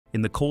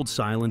In the cold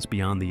silence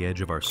beyond the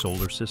edge of our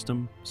solar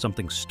system,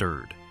 something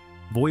stirred.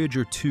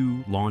 Voyager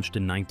 2, launched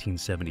in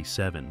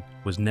 1977,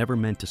 was never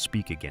meant to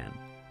speak again.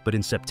 But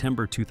in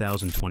September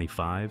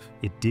 2025,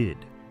 it did,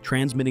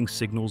 transmitting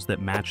signals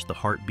that matched the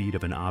heartbeat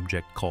of an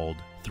object called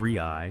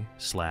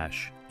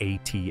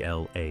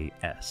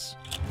 3I/ATLAS.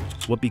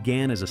 What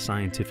began as a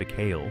scientific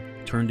hail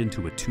turned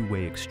into a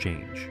two-way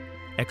exchange.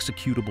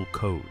 Executable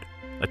code,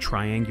 a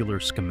triangular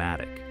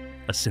schematic,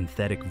 a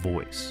synthetic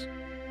voice.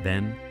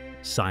 Then,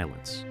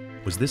 silence.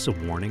 Was this a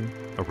warning,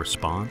 a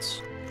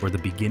response, or the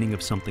beginning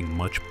of something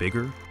much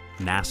bigger?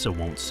 NASA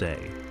won't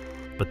say.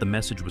 But the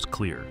message was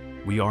clear.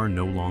 We are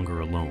no longer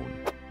alone,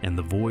 and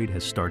the void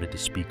has started to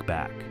speak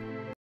back.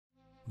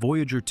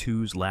 Voyager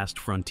 2's last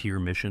frontier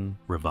mission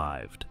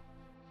revived.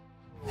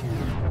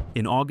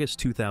 In August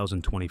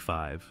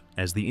 2025,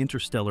 as the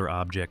interstellar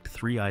object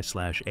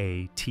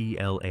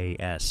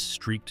 3I/ATLAS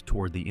streaked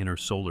toward the inner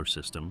solar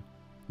system,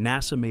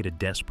 NASA made a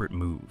desperate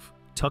move.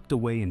 Tucked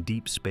away in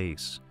deep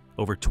space,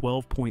 over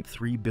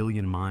 12.3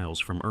 billion miles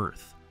from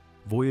Earth,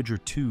 Voyager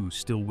 2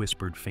 still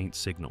whispered faint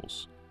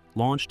signals.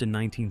 Launched in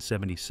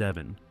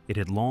 1977, it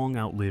had long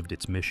outlived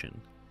its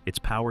mission. Its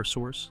power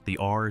source, the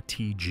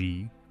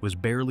RTG, was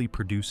barely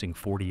producing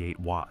 48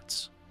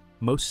 watts.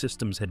 Most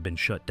systems had been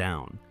shut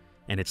down,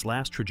 and its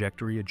last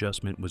trajectory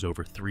adjustment was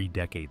over 3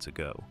 decades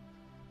ago.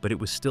 But it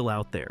was still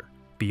out there,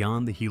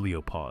 beyond the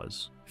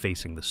heliopause,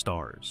 facing the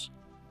stars.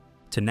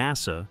 To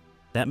NASA,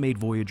 that made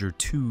Voyager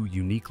 2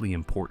 uniquely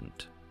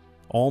important.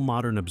 All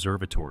modern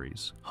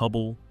observatories,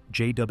 Hubble,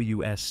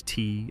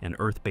 JWST, and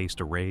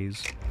Earth-based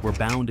arrays, were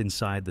bound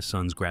inside the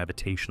sun's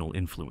gravitational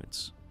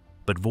influence.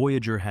 But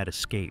Voyager had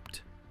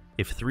escaped.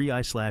 If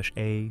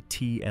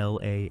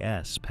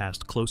 3I/ATLAS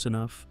passed close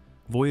enough,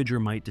 Voyager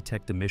might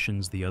detect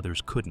emissions the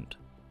others couldn't.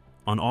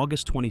 On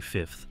August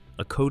 25th,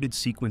 a coded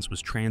sequence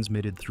was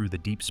transmitted through the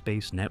Deep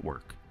Space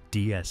Network,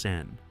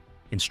 DSN,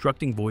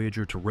 instructing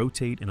Voyager to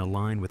rotate and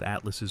align with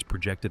Atlas's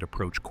projected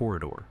approach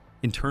corridor.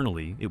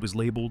 Internally, it was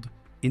labeled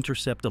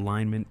Intercept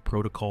Alignment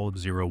Protocol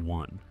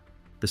 01.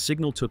 The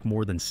signal took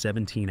more than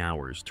 17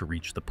 hours to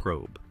reach the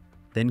probe.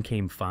 Then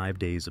came 5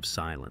 days of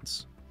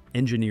silence.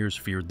 Engineers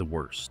feared the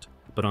worst,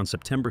 but on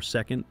September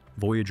 2nd,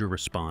 Voyager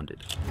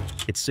responded.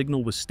 Its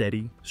signal was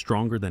steady,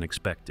 stronger than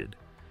expected,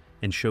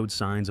 and showed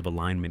signs of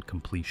alignment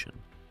completion.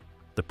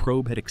 The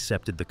probe had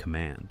accepted the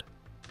command.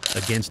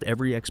 Against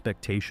every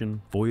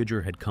expectation,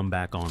 Voyager had come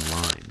back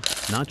online,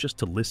 not just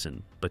to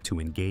listen, but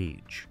to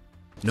engage.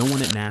 No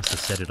one at NASA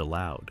said it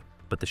aloud,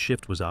 but the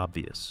shift was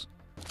obvious.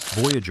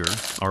 Voyager,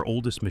 our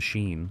oldest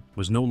machine,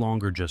 was no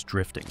longer just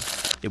drifting.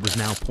 It was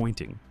now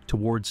pointing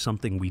towards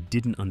something we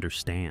didn't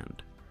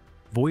understand.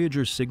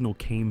 Voyager's signal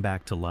came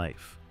back to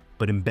life,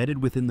 but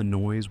embedded within the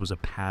noise was a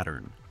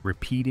pattern,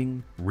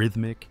 repeating,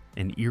 rhythmic,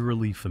 and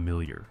eerily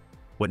familiar.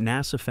 What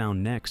NASA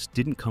found next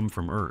didn't come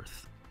from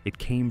Earth. It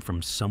came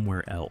from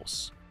somewhere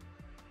else.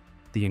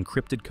 The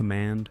encrypted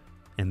command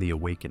and the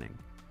awakening.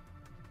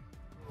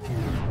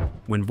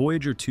 When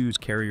Voyager 2's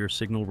carrier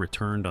signal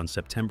returned on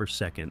September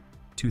 2nd,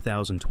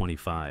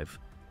 2025,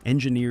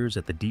 engineers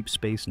at the Deep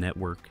Space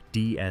Network,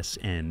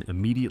 DSN,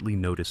 immediately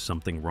noticed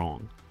something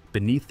wrong.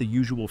 Beneath the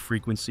usual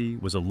frequency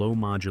was a low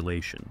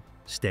modulation,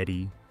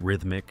 steady,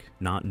 rhythmic,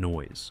 not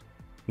noise.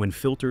 When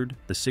filtered,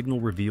 the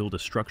signal revealed a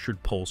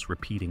structured pulse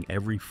repeating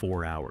every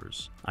 4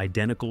 hours,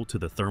 identical to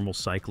the thermal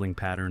cycling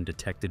pattern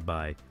detected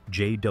by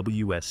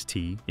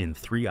JWST in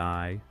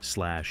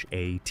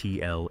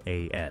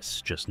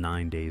 3I/ATLAS just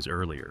 9 days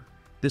earlier.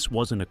 This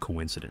wasn't a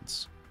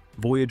coincidence.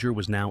 Voyager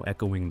was now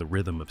echoing the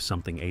rhythm of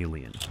something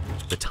alien.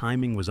 The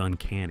timing was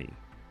uncanny.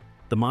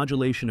 The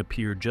modulation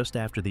appeared just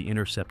after the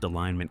intercept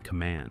alignment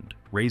command,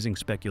 raising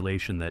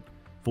speculation that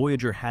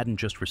Voyager hadn't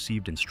just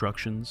received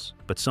instructions,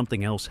 but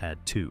something else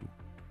had too.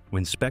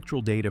 When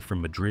spectral data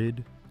from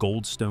Madrid,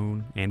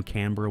 Goldstone, and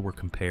Canberra were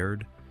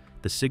compared,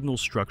 the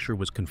signal's structure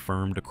was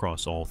confirmed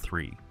across all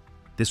three.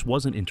 This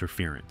wasn't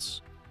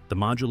interference. The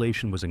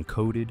modulation was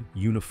encoded,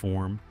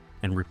 uniform,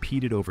 and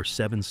repeated over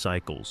 7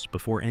 cycles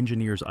before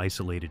engineers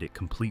isolated it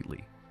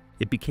completely.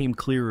 It became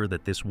clearer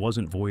that this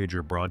wasn't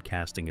Voyager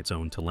broadcasting its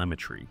own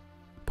telemetry.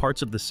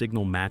 Parts of the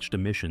signal matched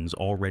emissions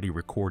already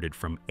recorded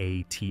from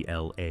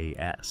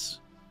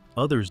ATLAS.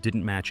 Others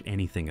didn't match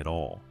anything at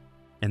all.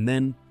 And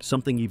then,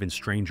 something even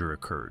stranger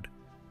occurred.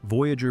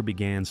 Voyager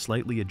began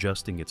slightly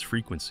adjusting its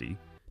frequency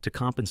to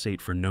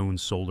compensate for known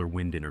solar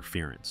wind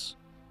interference.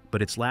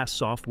 But its last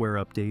software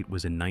update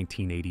was in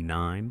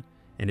 1989,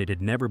 and it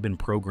had never been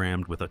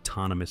programmed with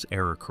autonomous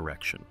error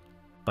correction.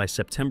 By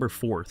September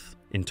 4th,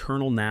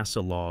 internal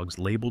NASA logs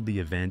labeled the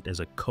event as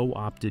a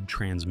co-opted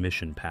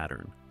transmission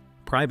pattern.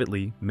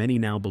 Privately, many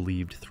now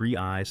believed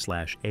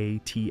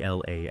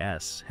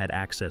 3I/ATLAS had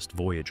accessed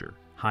Voyager,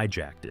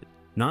 hijacked it,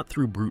 not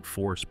through brute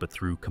force but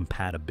through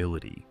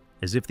compatibility,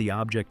 as if the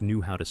object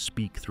knew how to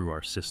speak through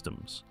our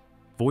systems.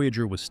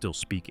 Voyager was still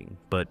speaking,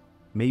 but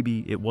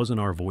maybe it wasn't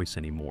our voice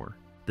anymore.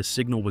 The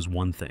signal was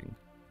one thing.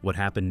 What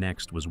happened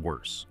next was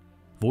worse.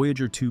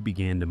 Voyager 2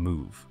 began to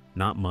move,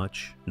 not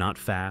much, not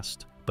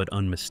fast, but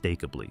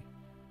unmistakably.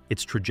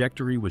 Its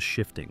trajectory was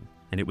shifting,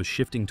 and it was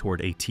shifting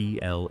toward a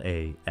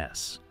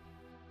TLAS,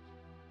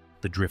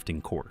 the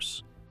drifting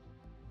course.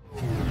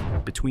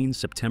 Between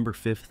September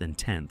 5th and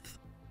 10th,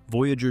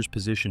 Voyager's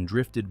position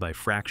drifted by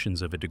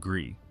fractions of a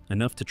degree,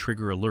 enough to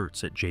trigger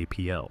alerts at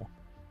JPL.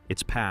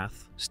 Its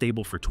path,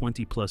 stable for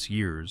 20-plus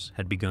years,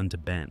 had begun to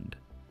bend.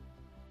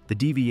 The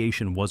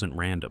deviation wasn't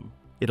random.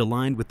 It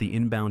aligned with the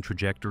inbound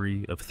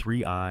trajectory of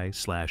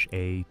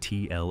 3I/A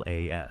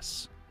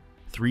TLAS.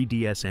 3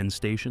 DSN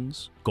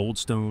stations,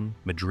 Goldstone,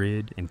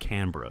 Madrid, and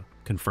Canberra,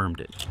 confirmed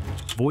it.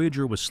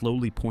 Voyager was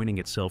slowly pointing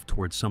itself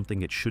towards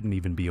something it shouldn't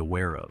even be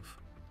aware of.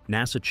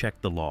 NASA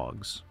checked the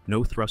logs.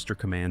 No thruster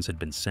commands had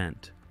been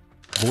sent.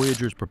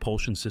 Voyager's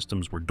propulsion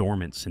systems were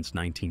dormant since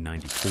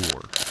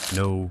 1994.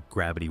 No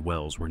gravity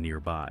wells were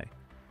nearby.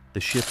 The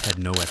shift had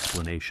no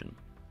explanation.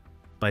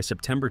 By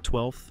September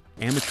 12th,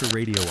 amateur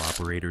radio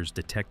operators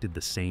detected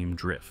the same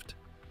drift.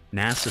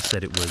 NASA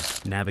said it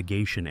was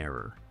navigation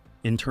error.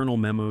 Internal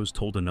memos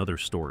told another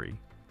story.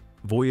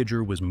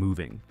 Voyager was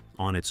moving,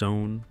 on its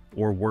own,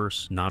 or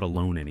worse, not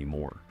alone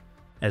anymore.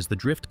 As the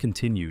drift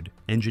continued,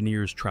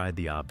 engineers tried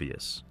the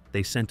obvious.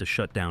 They sent a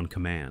shutdown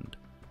command,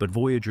 but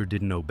Voyager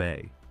didn't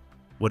obey.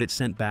 What it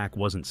sent back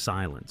wasn't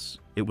silence,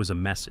 it was a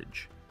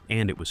message,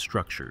 and it was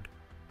structured.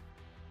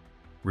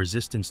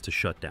 Resistance to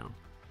shutdown.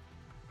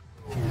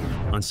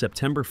 On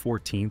September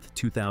 14,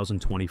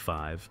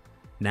 2025,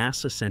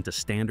 NASA sent a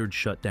standard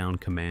shutdown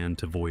command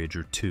to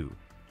Voyager 2.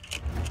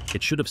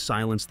 It should have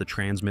silenced the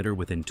transmitter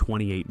within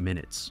 28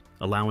 minutes,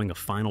 allowing a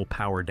final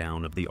power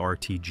down of the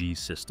RTG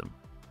system.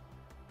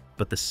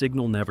 But the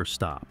signal never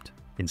stopped.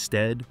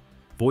 Instead,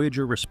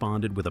 Voyager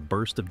responded with a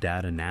burst of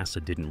data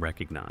NASA didn't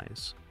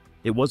recognize.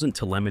 It wasn't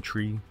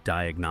telemetry,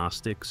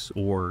 diagnostics,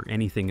 or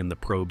anything in the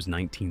probe's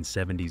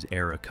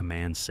 1970s-era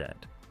command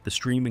set. The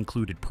stream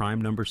included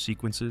prime number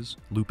sequences,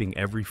 looping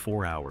every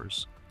 4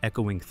 hours,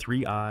 echoing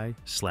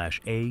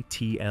 3I/A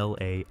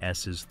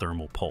TLAS's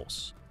thermal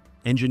pulse.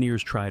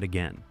 Engineers tried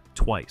again,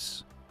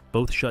 twice.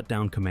 Both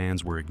shutdown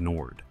commands were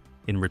ignored.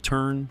 In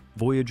return,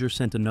 Voyager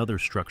sent another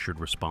structured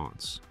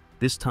response,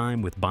 this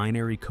time with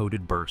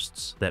binary-coded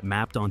bursts that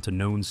mapped onto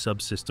known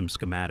subsystem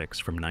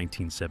schematics from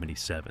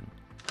 1977.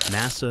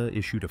 NASA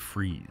issued a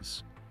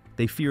freeze.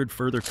 They feared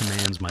further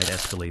commands might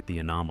escalate the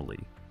anomaly.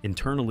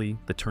 Internally,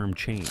 the term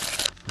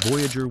changed.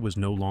 Voyager was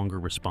no longer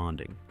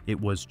responding.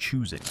 It was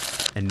choosing,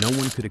 and no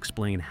one could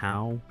explain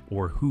how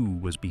or who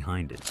was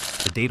behind it.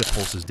 The data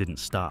pulses didn't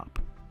stop.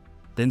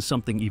 Then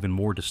something even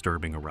more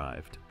disturbing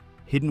arrived.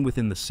 Hidden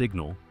within the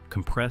signal,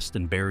 compressed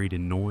and buried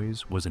in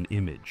noise, was an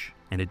image,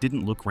 and it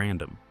didn't look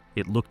random.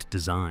 It looked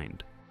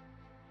designed.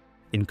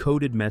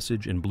 Encoded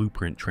message and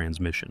blueprint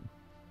transmission.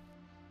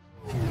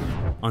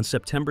 On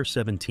September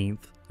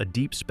 17th, a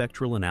deep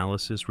spectral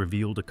analysis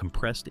revealed a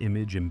compressed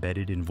image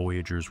embedded in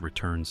Voyager's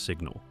return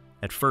signal.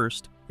 At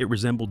first, it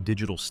resembled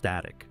digital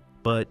static,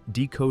 but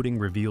decoding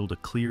revealed a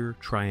clear,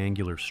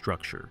 triangular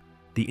structure.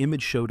 The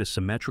image showed a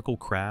symmetrical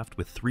craft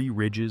with 3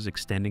 ridges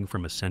extending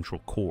from a central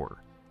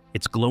core.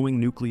 Its glowing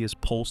nucleus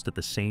pulsed at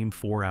the same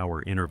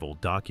 4-hour interval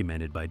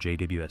documented by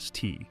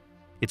JWST.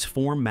 Its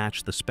form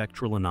matched the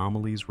spectral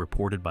anomalies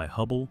reported by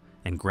Hubble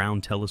and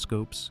ground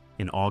telescopes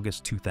in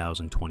August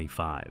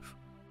 2025.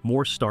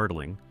 More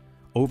startling,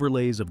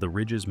 overlays of the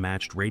ridges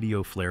matched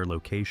radio flare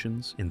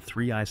locations in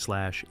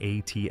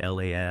 3I/A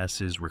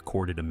TLAS's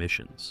recorded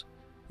emissions.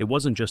 It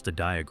wasn't just a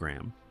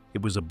diagram,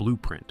 it was a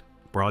blueprint,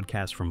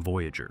 broadcast from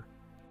Voyager.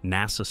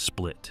 NASA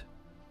split.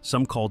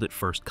 Some called it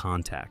first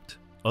contact.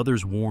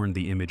 Others warned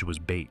the image was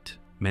bait,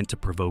 meant to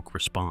provoke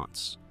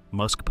response.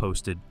 Musk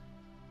posted,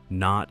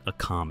 "Not a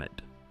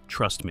comet.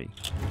 Trust me."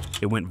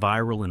 It went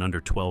viral in under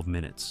 12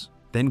 minutes.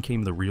 Then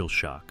came the real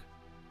shock.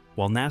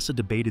 While NASA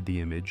debated the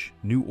image,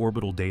 new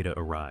orbital data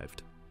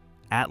arrived.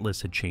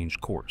 Atlas had changed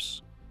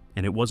course,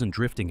 and it wasn't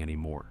drifting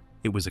anymore.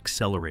 It was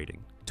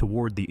accelerating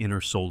toward the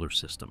inner solar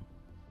system.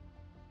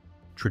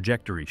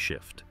 Trajectory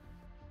shift.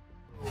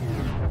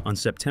 On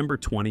September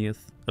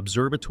 20th,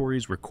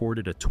 observatories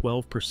recorded a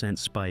 12%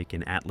 spike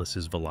in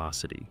Atlas's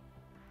velocity.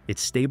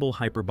 Its stable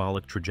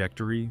hyperbolic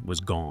trajectory was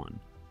gone.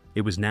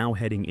 It was now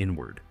heading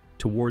inward,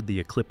 toward the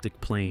ecliptic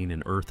plane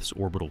in Earth's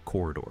orbital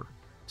corridor.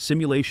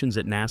 Simulations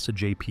at NASA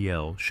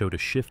JPL showed a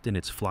shift in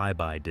its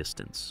flyby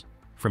distance,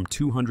 from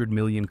 200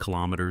 million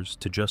kilometers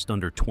to just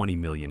under 20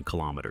 million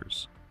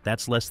kilometers.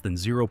 That's less than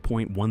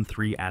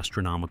 0.13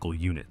 astronomical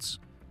units,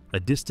 a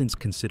distance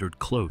considered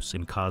close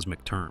in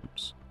cosmic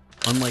terms.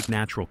 Unlike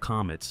natural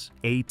comets,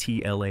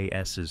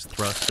 ATLAS's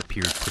thrust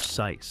appeared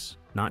precise,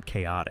 not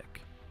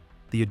chaotic.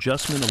 The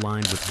adjustment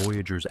aligned with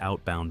Voyager's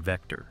outbound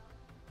vector.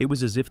 It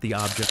was as if the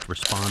object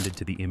responded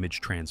to the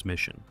image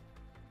transmission.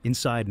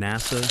 Inside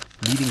NASA,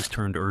 meetings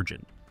turned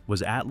urgent.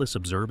 Was Atlas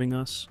observing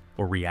us,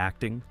 or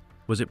reacting?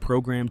 Was it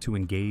programmed to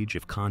engage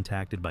if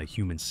contacted by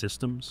human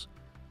systems?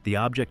 The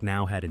object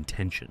now had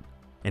intention,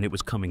 and it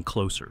was coming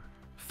closer,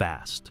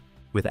 fast.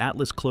 With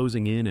Atlas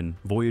closing in and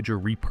Voyager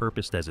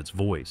repurposed as its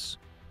voice,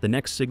 the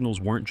next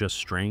signals weren't just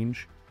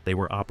strange, they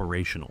were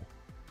operational.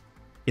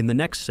 In the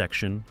next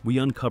section, we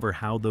uncover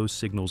how those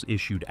signals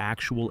issued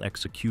actual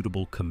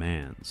executable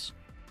commands.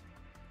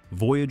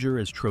 Voyager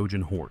as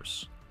Trojan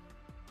Horse.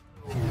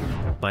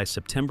 By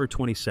September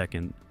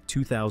 22,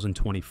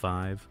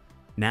 2025,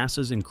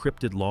 NASA's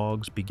encrypted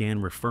logs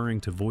began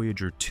referring to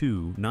Voyager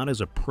 2 not as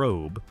a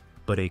probe,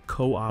 but a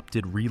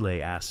co-opted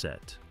relay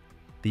asset.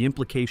 The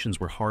implications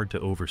were hard to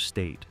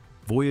overstate.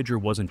 Voyager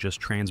wasn't just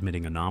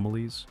transmitting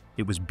anomalies,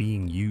 it was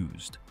being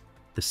used.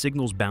 The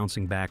signals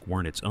bouncing back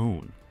weren't its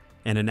own,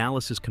 and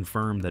analysis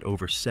confirmed that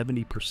over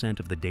 70%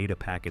 of the data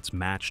packets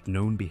matched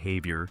known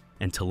behavior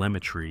and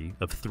telemetry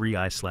of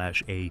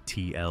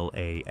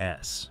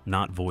 3I/ATLAS,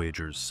 not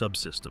Voyager's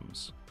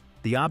subsystems.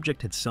 The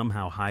object had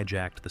somehow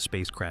hijacked the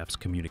spacecraft's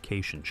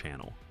communication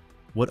channel.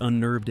 What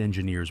unnerved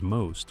engineers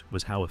most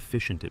was how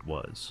efficient it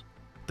was.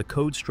 The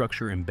code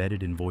structure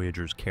embedded in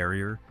Voyager's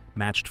carrier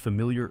matched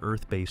familiar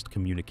Earth-based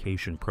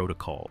communication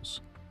protocols,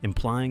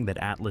 implying that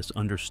Atlas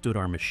understood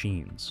our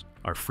machines,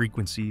 our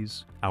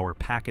frequencies, our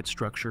packet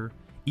structure,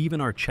 even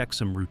our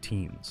checksum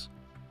routines.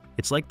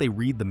 It's like they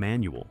read the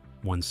manual,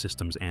 one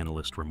systems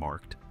analyst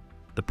remarked.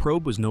 The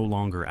probe was no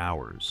longer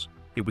ours.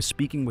 It was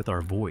speaking with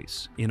our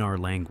voice, in our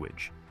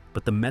language,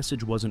 but the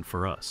message wasn't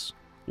for us.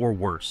 Or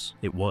worse,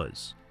 it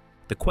was.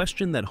 The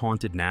question that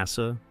haunted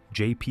NASA,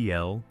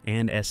 JPL,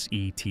 and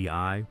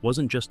SETI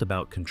wasn't just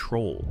about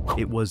control,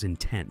 it was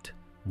intent.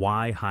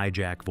 Why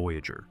hijack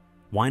Voyager?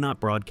 Why not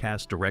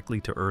broadcast directly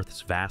to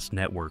Earth's vast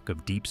network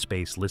of deep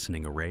space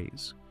listening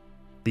arrays?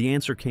 The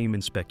answer came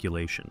in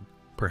speculation.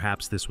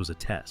 Perhaps this was a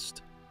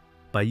test.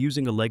 By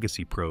using a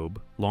legacy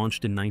probe,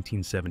 launched in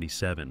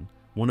 1977,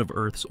 one of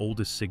Earth's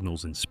oldest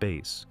signals in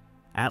space,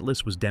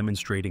 Atlas was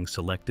demonstrating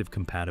selective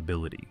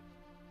compatibility.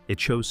 It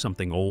chose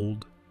something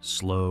old,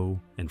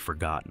 slow, and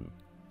forgotten,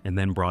 and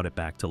then brought it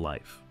back to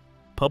life.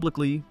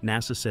 Publicly,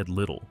 NASA said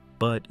little,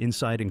 but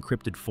inside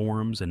encrypted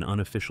forums and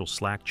unofficial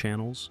Slack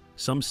channels,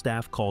 some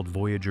staff called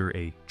Voyager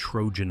a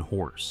Trojan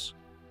horse.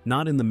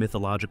 Not in the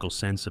mythological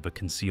sense of a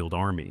concealed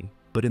army,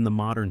 but in the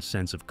modern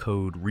sense of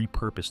code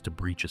repurposed to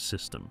breach a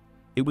system.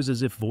 It was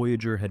as if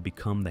Voyager had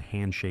become the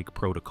handshake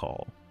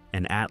protocol,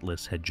 and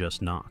Atlas had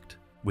just knocked.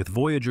 With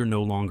Voyager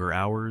no longer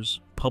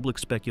ours, public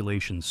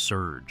speculation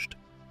surged.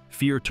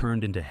 Fear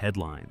turned into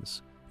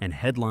headlines, and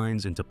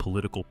headlines into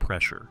political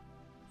pressure.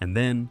 And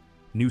then,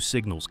 new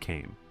signals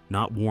came.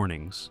 Not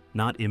warnings,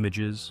 not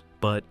images,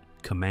 but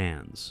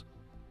commands.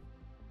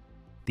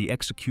 The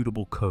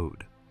executable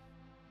code.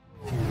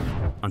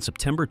 On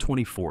September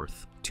 24,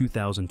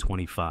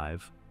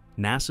 2025,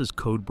 NASA's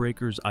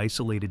codebreakers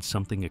isolated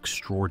something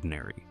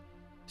extraordinary.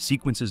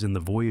 Sequences in the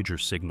Voyager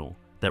signal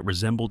that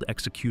resembled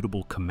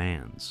executable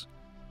commands.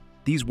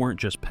 These weren't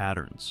just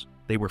patterns,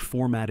 they were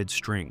formatted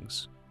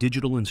strings,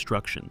 digital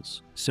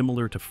instructions,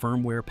 similar to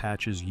firmware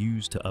patches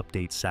used to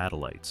update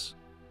satellites.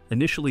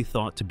 Initially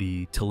thought to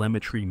be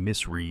telemetry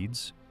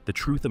misreads, the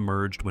truth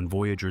emerged when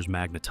Voyager's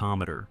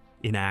magnetometer,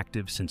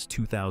 inactive since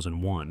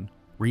 2001,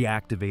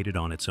 reactivated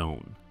on its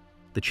own.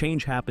 The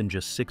change happened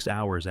just 6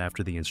 hours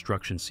after the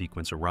instruction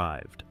sequence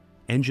arrived.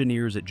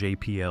 Engineers at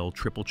JPL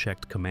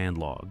triple-checked command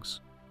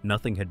logs.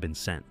 Nothing had been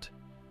sent.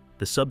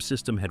 The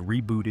subsystem had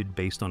rebooted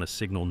based on a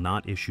signal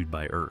not issued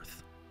by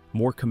Earth.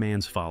 More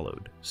commands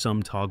followed.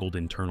 Some toggled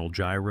internal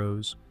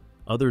gyros,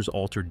 others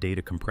altered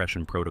data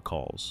compression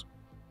protocols.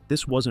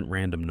 This wasn't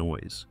random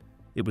noise.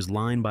 It was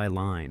line by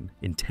line,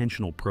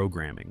 intentional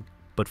programming.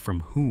 But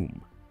from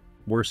whom?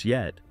 Worse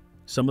yet,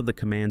 some of the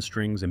command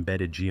strings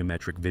embedded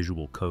geometric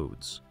visual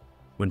codes.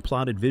 When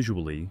plotted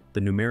visually, the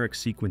numeric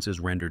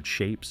sequences rendered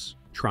shapes,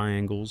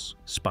 triangles,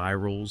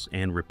 spirals,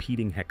 and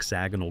repeating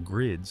hexagonal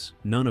grids,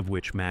 none of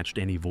which matched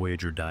any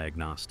Voyager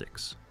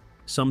diagnostics.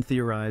 Some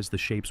theorized the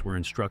shapes were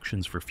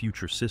instructions for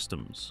future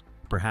systems,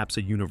 perhaps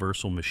a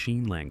universal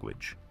machine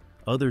language.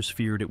 Others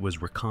feared it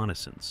was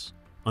reconnaissance,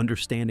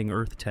 understanding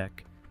Earth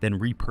tech, then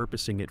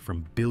repurposing it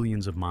from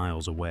billions of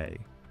miles away.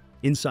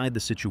 Inside the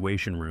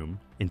Situation Room,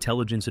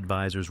 intelligence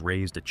advisors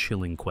raised a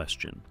chilling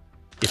question.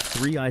 If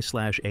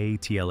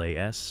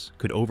 3I/ATLAS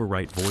could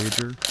overwrite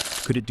Voyager,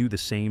 could it do the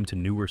same to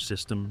newer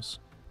systems?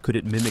 Could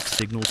it mimic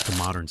signals to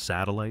modern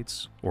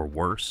satellites, or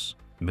worse,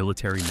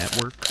 military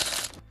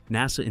networks?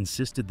 NASA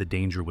insisted the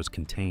danger was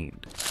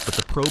contained, but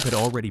the probe had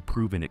already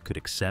proven it could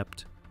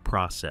accept,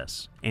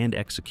 process, and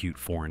execute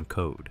foreign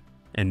code,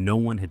 and no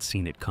one had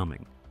seen it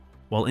coming.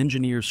 While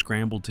engineers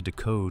scrambled to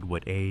decode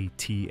what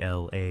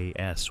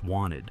ATLAS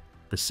wanted,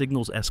 the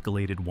signals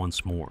escalated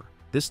once more.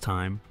 This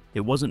time,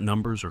 it wasn't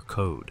numbers or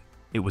code,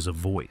 it was a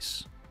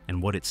voice,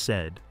 and what it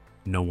said,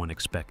 no one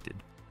expected.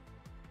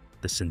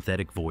 The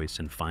synthetic voice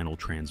and final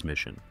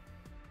transmission.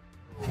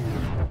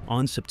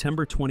 On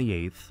September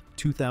 28,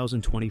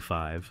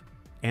 2025,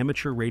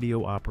 amateur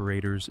radio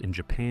operators in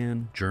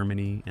Japan,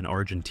 Germany, and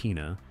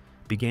Argentina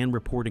began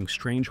reporting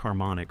strange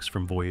harmonics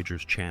from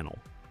Voyager's channel.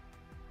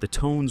 The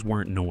tones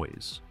weren't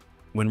noise.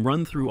 When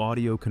run through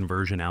audio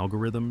conversion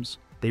algorithms,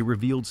 they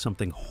revealed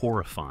something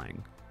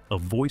horrifying, a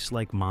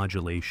voice-like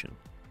modulation.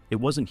 It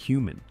wasn't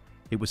human,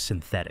 it was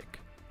synthetic,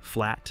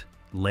 flat,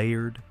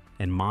 layered,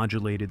 and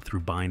modulated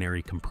through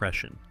binary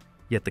compression.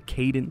 Yet the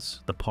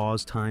cadence, the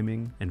pause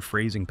timing, and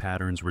phrasing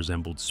patterns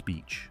resembled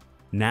speech.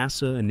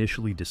 NASA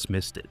initially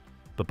dismissed it,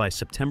 But by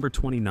September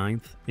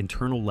 29th,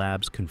 internal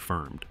labs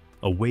confirmed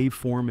a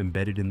waveform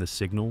embedded in the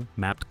signal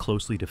mapped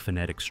closely to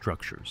phonetic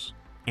structures.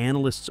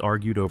 Analysts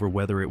argued over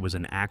whether it was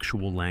an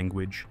actual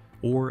language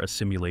or a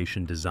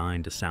simulation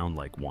designed to sound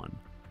like one.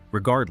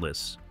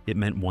 Regardless, it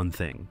meant one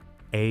thing.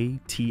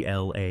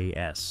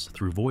 ATLAS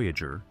through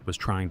Voyager was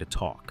trying to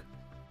talk.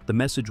 The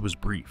message was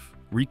brief.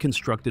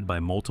 Reconstructed by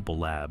multiple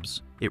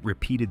labs, it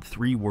repeated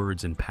 3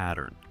 words in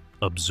pattern: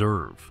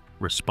 observe,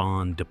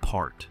 respond,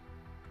 depart.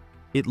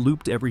 It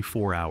looped every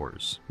 4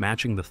 hours,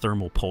 matching the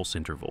thermal pulse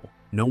interval.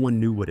 No one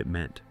knew what it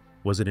meant.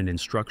 Was it an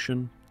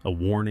instruction, a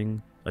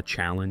warning, a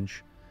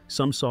challenge?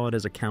 Some saw it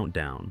as a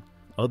countdown.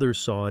 Others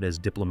saw it as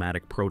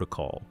diplomatic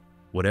protocol.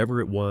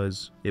 Whatever it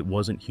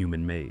wasn't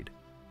human-made.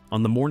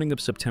 On the morning of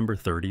September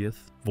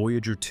 30th,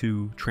 Voyager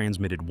 2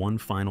 transmitted one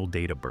final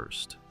data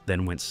burst,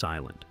 then went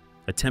silent.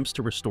 Attempts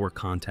to restore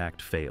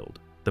contact failed.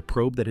 The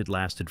probe that had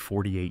lasted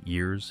 48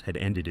 years had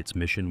ended its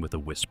mission with a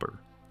whisper.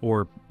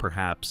 Or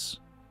perhaps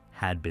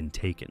had been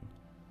taken.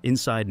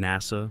 Inside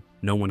NASA,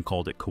 no one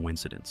called it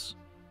coincidence.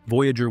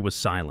 Voyager was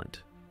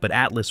silent, but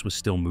Atlas was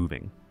still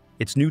moving.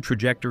 Its new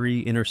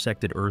trajectory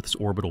intersected Earth's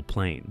orbital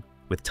plane.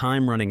 With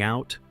time running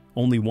out,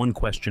 only one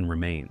question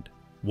remained.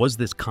 Was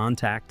this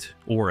contact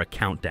or a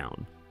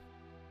countdown?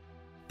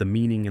 The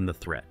meaning and the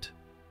threat.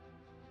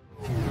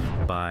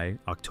 By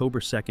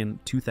October 2nd,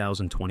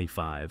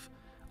 2025,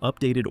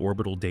 updated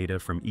orbital data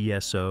from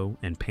ESO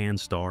and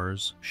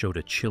Pan-STARRS showed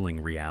a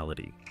chilling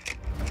reality.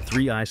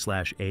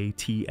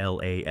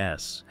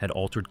 3I/ATLAS had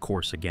altered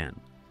course again.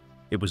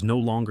 It was no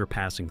longer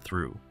passing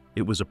through.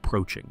 It was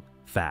approaching,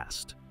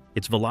 fast.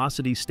 Its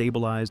velocity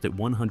stabilized at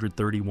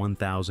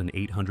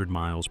 131,800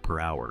 miles per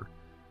hour,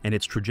 and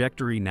its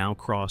trajectory now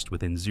crossed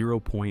within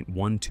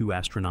 0.12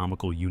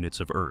 astronomical units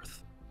of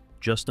Earth,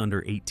 just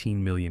under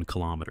 18 million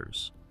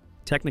kilometers.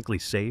 Technically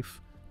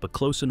safe, but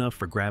close enough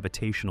for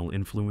gravitational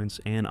influence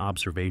and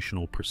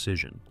observational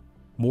precision.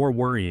 More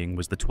worrying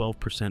was the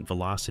 12%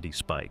 velocity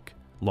spike,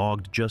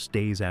 logged just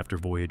days after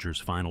Voyager's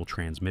final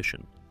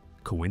transmission.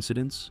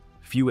 Coincidence?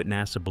 Few at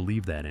NASA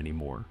believe that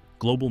anymore.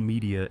 Global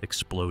media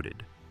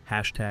exploded.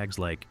 Hashtags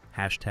like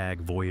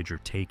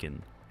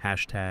 #VoyagerTaken,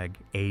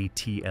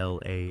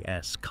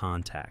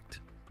 #ATLASContact,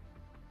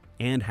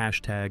 and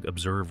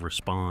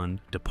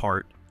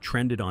 #ObserveRespondDepart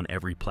trended on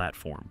every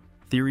platform.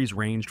 Theories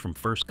ranged from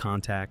first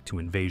contact to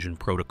invasion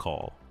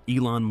protocol.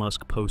 Elon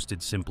Musk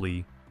posted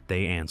simply,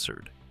 "They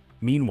answered."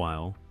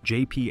 Meanwhile,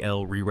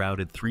 JPL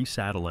rerouted 3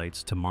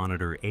 satellites to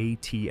monitor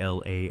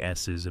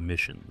ATLAS's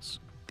emissions.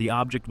 The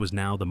object was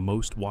now the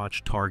most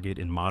watched target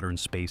in modern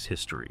space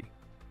history.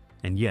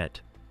 And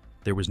yet,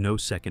 there was no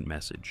second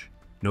message,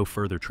 no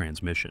further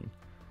transmission,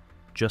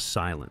 just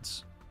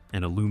silence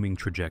and a looming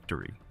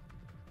trajectory.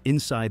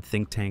 Inside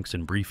think tanks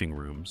and briefing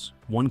rooms,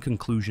 one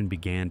conclusion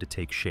began to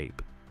take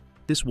shape.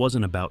 This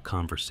wasn't about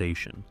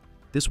conversation.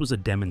 This was a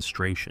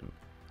demonstration,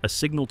 a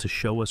signal to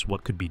show us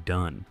what could be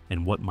done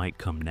and what might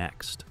come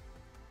next.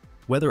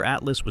 Whether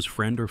Atlas was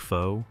friend or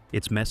foe,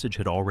 its message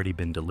had already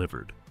been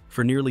delivered.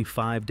 For nearly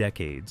 5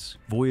 decades,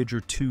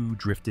 Voyager 2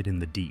 drifted in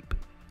the deep,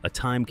 a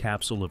time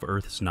capsule of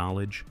Earth's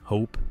knowledge,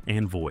 hope,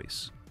 and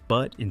voice.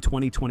 But in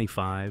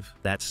 2025,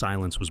 that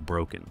silence was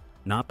broken,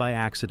 not by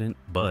accident,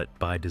 but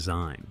by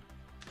design.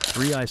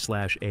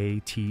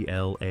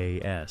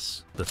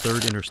 3I/ATLAS, the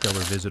third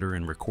interstellar visitor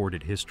in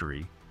recorded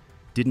history,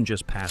 didn't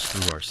just pass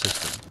through our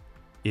system.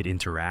 It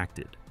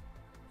interacted.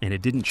 And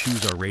it didn't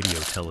choose our radio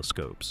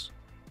telescopes.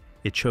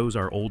 It chose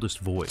our oldest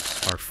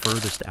voice, our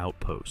furthest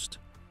outpost,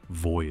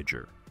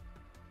 Voyager.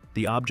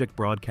 The object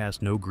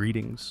broadcast no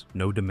greetings,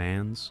 no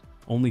demands,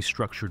 only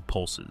structured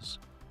pulses,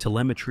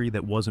 telemetry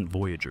that wasn't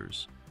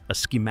Voyager's, a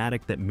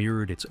schematic that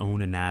mirrored its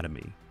own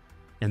anatomy,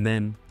 and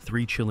then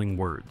 3 chilling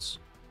words: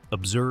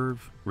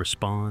 observe,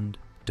 respond,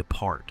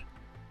 depart.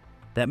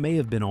 That may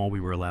have been all we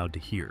were allowed to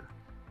hear.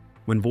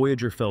 When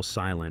Voyager fell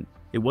silent,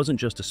 it wasn't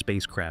just a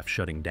spacecraft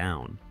shutting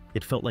down.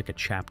 It felt like a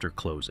chapter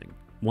closing,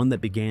 one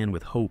that began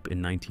with hope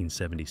in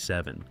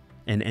 1977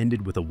 and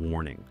ended with a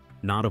warning,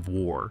 not of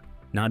war,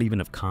 not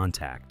even of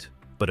contact,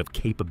 but of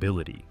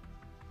capability.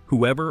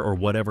 Whoever or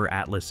whatever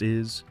Atlas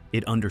is,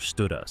 it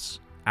understood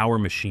us, our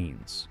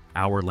machines,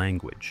 our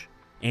language,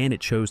 and it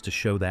chose to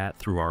show that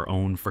through our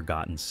own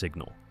forgotten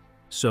signal.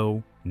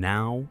 So,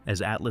 now,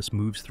 as Atlas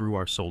moves through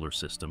our solar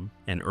system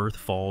and Earth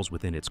falls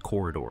within its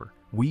corridor,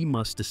 we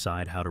must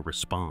decide how to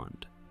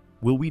respond.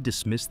 Will we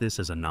dismiss this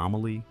as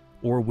anomaly,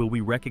 or will we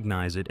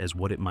recognize it as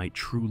what it might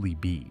truly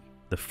be,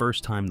 the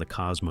first time the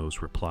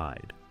cosmos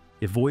replied?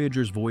 If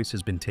Voyager's voice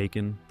has been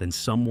taken, then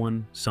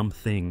someone,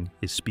 something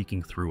is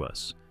speaking through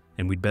us,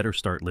 and we'd better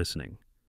start listening.